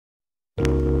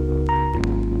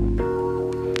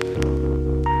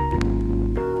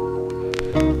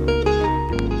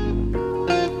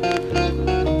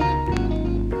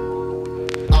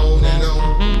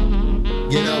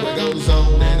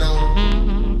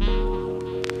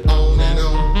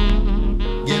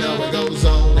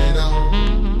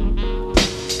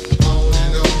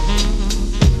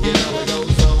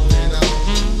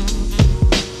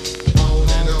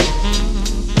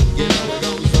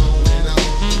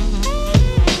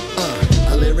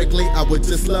would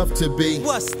just love to be.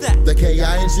 What's that? The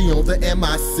K-I-N-G on the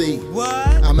M-I-C. What?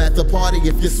 I'm at the party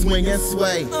if you swing and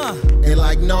sway. And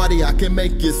like naughty, I can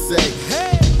make you say,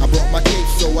 Hey! I brought my cape,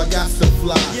 so I got to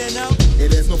fly. You know? And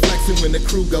there's no flexing when the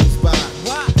crew goes by.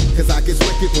 Why? Cause I get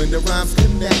wicked when the rhymes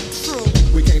connect. True.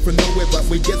 We came from nowhere, but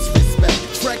we get respect.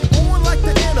 Trek on like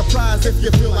the Enterprise if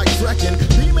you feel like trekking.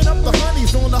 Beaming up the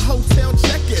honeys on the hotel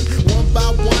check-in. 1 by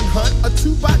 1 hunt, a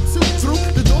 2 by 2 through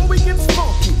the door we gets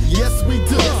funky. Yes, we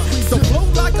do. So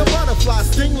float like a butterfly,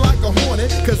 sting like a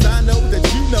hornet. Cause I know that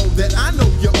you know that I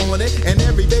know you're on it. And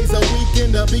every day's a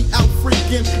weekend to be out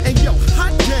freaking. And yo,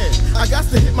 hot damn, I got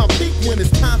to hit my peak when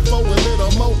it's time for a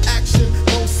little more action,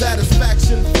 more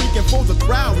satisfaction, freaking for the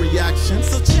crowd reaction.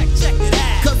 So check it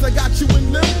out. Cause I got you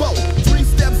in limbo, 3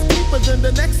 steps deeper than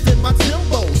the next in my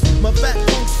timbos. My fat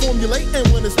funk's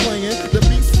formulating when it's playing. The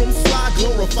beats from Sly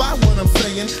glorify what I'm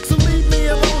saying. So leave me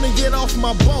alone and get off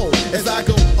my bone as I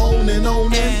go on and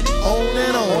on and on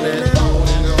and on and on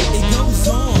and on. It goes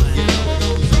on.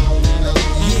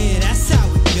 Yeah, that's how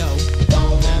it go.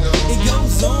 It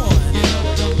goes on.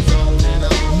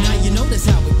 Now you know that's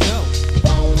how it go.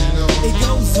 It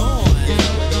goes on.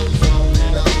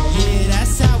 Yeah,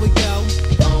 that's how it go.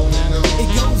 It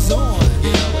goes on.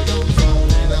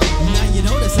 Now you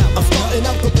know that's how it I'm starting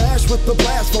out the bash with the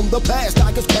blast from the past.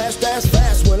 I get past as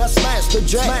fast when I smash the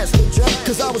jam.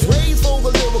 Cause I was raised for the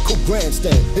lyrical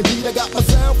grandstand. Indeed, I got my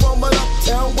sound from an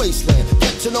uptown wasteland.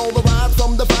 Catching all the rides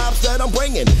from the vibes that I'm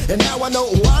bringing. And now I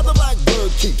know why the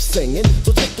blackbird keeps singing.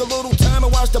 So take a little time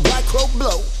and watch the black crow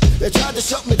blow. They tried to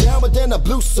shut me down, but then I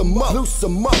blew some up. See,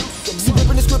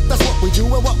 ripping the script, that's what we do.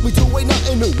 And what we do ain't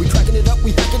nothing new. We cracking it up,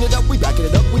 we hacking it up, we backing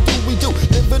it up, we do.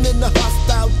 Living in the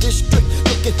hostile district.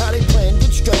 Look at how they plan,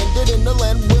 get stranded in the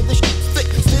land where the shit's thick.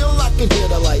 Still I can hear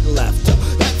the light laughter.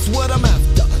 That's what I'm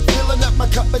after. Filling up my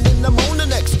cup and then I'm on the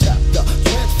next chapter.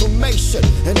 Transformation,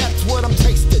 and that's what I'm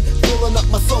tasting. Filling up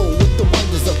my soul with the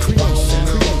wonders of creation.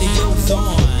 It goes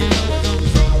on.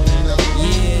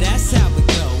 Yeah, that's how it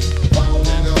go.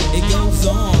 It goes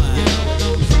on.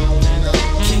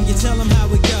 Can you tell them how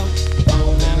it go?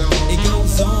 It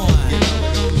goes on.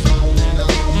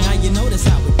 Now you know that's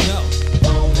how it go.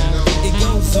 It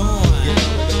goes on.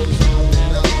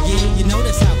 Yeah, you know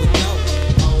that's how it go.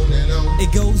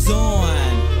 It goes on.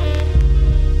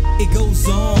 It goes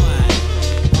on.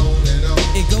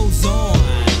 It goes on.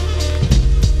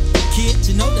 Kid,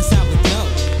 you know that's how it go.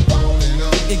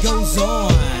 It goes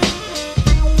on.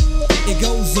 It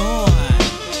goes on.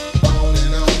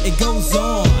 It goes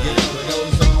on.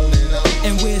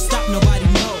 And where it stop, nobody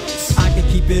knows. I can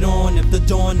keep it on if the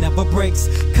dawn never breaks.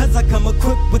 Cause I come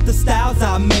equipped with the styles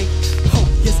I make.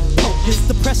 Hocus pocus,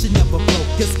 the pressure never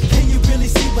focus. Can you really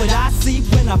see what I see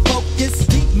when I focus?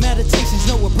 Deep meditations,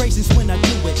 no abrasions when I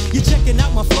do it. You're checking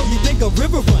out my flow, you think a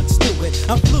river runs through it.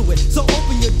 I'm fluid, so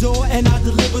open your door and I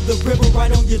deliver the river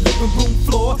right on your living room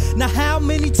floor. Now how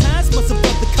many times must a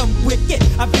brother come wicked?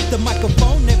 I beat the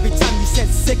microphone every time you said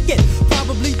sick it.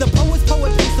 Probably the